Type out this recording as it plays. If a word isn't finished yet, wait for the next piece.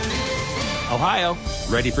Ohio,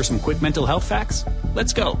 ready for some quick mental health facts?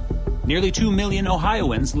 Let's go. Nearly 2 million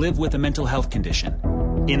Ohioans live with a mental health condition.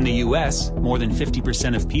 In the U.S., more than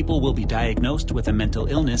 50% of people will be diagnosed with a mental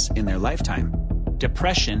illness in their lifetime.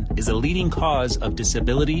 Depression is a leading cause of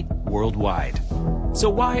disability worldwide. So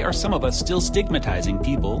why are some of us still stigmatizing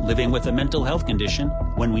people living with a mental health condition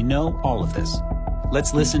when we know all of this?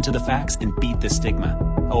 Let's listen to the facts and beat the stigma.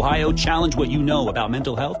 Ohio, challenge what you know about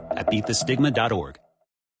mental health at beatthestigma.org.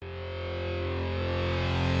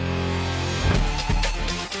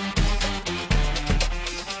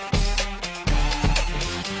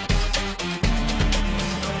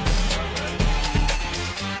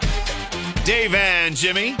 Dave and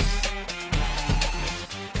Jimmy.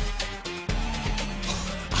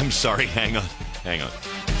 I'm sorry, hang on.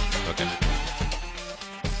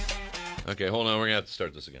 Okay, hold on, we're going to have to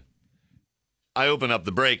start this again. I open up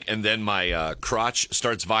the break, and then my crotch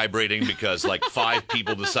starts vibrating because, like, 5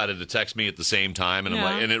 people decided to text me at the same time, and I'm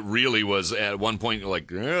like, and it really was, at one point,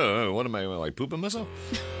 like, what am I, like, pooping myself?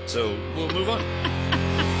 So, we'll move on.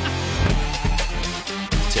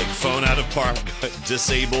 Take phone out of park,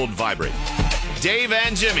 disabled, vibrate. Dave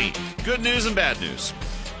and Jimmy, good news and bad news.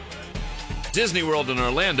 Disney World in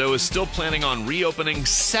Orlando is still planning on reopening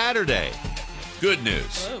Saturday. Good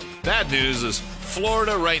news. Whoa. Bad news is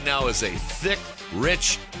Florida right now is a thick,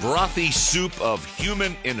 rich, brothy soup of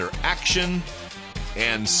human interaction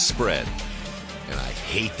and spread. And I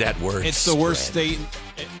hate that word. It's the worst state.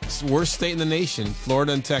 It's the worst state in the nation.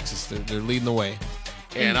 Florida and Texas, they're leading the way.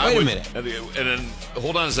 And wait a minute. And then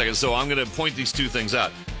hold on a second. So I'm going to point these two things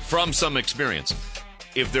out from some experience.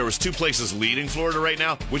 If there was 2 places leading Florida right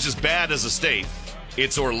now, which is bad as a state,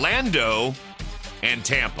 it's Orlando and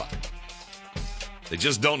Tampa. They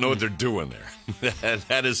just don't know what they're doing there.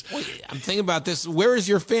 That is. I'm thinking about this. Where is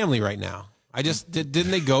your family right now?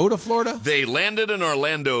 Didn't they go to Florida? They landed in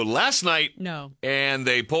Orlando last night. No. And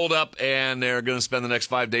they pulled up, and they're going to spend the next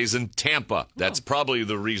 5 days in Tampa. That's probably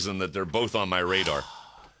the reason that they're both on my radar.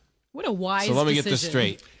 What a wise decision. So let me decision. get this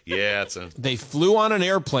straight. Yeah, They flew on an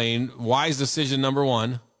airplane, wise decision number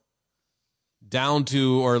 1, down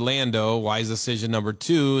to Orlando, wise decision number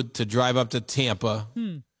 2, to drive up to Tampa,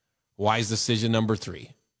 wise decision number 3.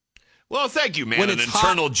 Well, thank you, man. An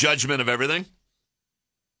internal judgment of everything.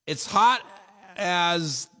 It's hot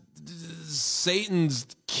as Satan's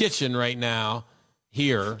kitchen right now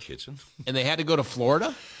here. Kitchen? And they had to go to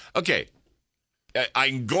Florida? Okay.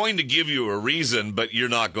 I'm going to give you a reason, but you're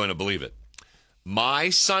not going to believe it. My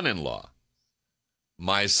son-in-law's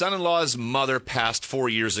mother passed 4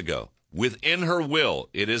 years ago. Within her will,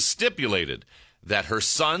 it is stipulated that her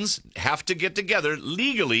sons have to get together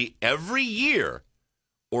legally every year,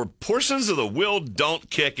 or portions of the will don't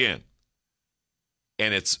kick in.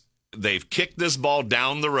 And they've kicked this ball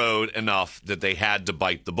down the road enough that they had to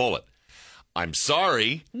bite the bullet. I'm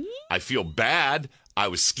sorry. I feel bad. I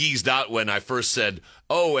was skeezed out when I first said,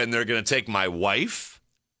 and they're going to take my wife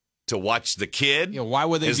to watch the kid. Yeah, why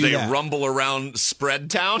would they as do they that? rumble around Spread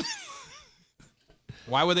Town?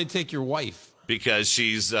 Why would they take your wife? Because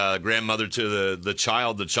she's grandmother to the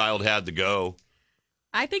child. The child had to go.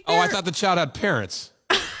 I think. I thought the child had parents.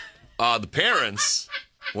 The parents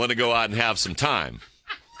want to go out and have some time.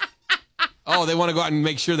 Oh, they want to go out and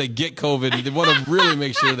make sure they get COVID. They want to really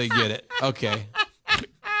make sure they get it. Okay.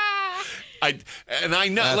 I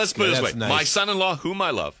know. Let's put it this way: nice. My son-in-law, whom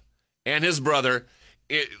I love, and his brother,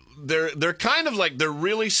 they're kind of like, they're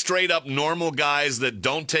really straight up normal guys that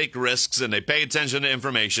don't take risks and they pay attention to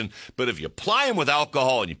information. But if you apply them with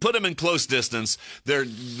alcohol and you put them in close distance, they're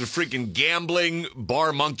the freaking gambling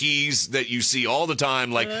bar monkeys that you see all the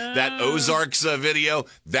time, like that Ozarks video.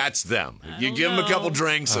 That's them. You give them a couple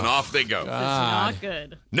drinks and off they go. It's not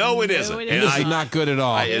good. No, it isn't. It This is not good at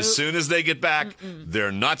all. As soon as they get back,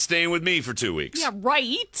 they're not staying with me for 2 weeks. Yeah,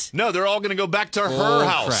 right. No, they're all going to go back to her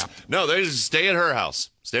house. Crap. No, they just stay at her house.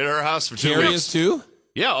 Stay at her house for 2 Carrie weeks. is too?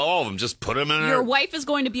 Yeah, all of them. Just put them in Your her. wife is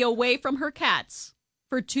going to be away from her cats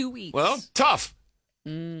for 2 weeks. Well, tough.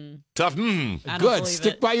 Tough. I don't Good. believe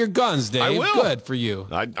Stick it. by your guns, Dave. I will. Good for you.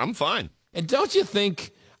 I'm fine. And don't you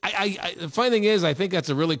think, the funny thing is, I think that's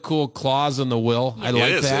a really cool clause in the will. I like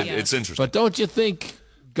it is. that. It's interesting. But don't you think,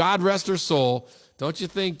 God rest her soul, don't you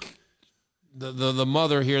think the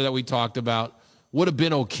mother here that we talked about would have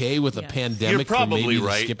been okay with a pandemic? You're probably maybe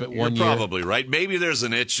right. To skip it You're one year? probably right. Maybe there's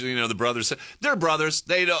an itch. The brothers. They're brothers.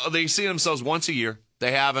 They see themselves once a year.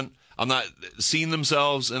 They haven't. I'm not seen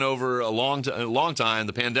themselves in over a long time.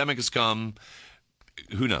 The pandemic has come.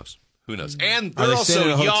 Who knows? Who knows? And they're they also staying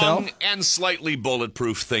in a hotel? young and slightly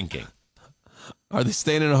bulletproof thinking. Are they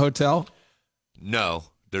staying in a hotel? No,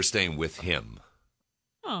 they're staying with him.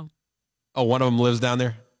 Oh. Oh, one of them lives down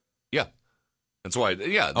there? Yeah. That's why,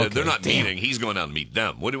 yeah, they're not meeting. He's going down to meet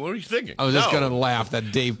them. What are you thinking? I was just going to laugh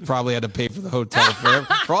that Dave probably had to pay for the hotel.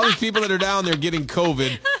 For all these people that are down there getting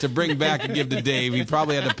COVID to bring back and give to Dave, he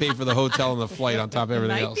probably had to pay for the hotel and the flight on top of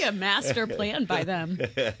everything Might else. be a master plan by them.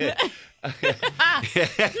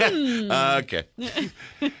 Okay.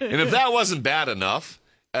 And if that wasn't bad enough,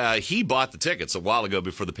 he bought the tickets a while ago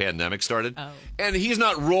before the pandemic started. Oh. And he's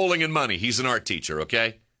not rolling in money. He's an art teacher,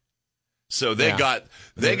 okay? So they got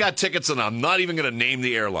tickets, and I'm not even going to name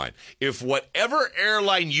the airline. If whatever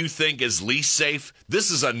airline you think is least safe,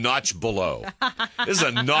 this is a notch below. This is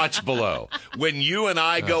a notch below. When you and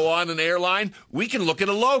I go on an airline, we can look at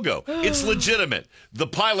a logo. It's legitimate. The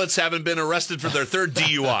pilots haven't been arrested for their third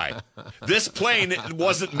DUI. This plane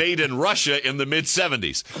wasn't made in Russia in the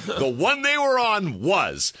mid-'70s. The one they were on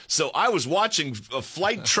was. So I was watching a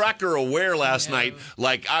Flight Tracker Aware last night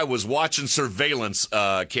like I was watching surveillance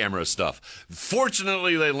camera stuff.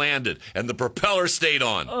 Fortunately, they landed, and the propeller stayed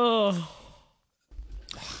on.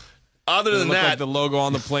 Other than that, like the logo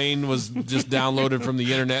on the plane was just downloaded from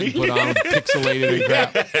the internet and put on pixelated and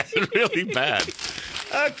crap. really bad.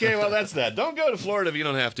 Okay, well, that's that. Don't go to Florida if you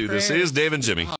don't have to. This is Dave and Jimmy.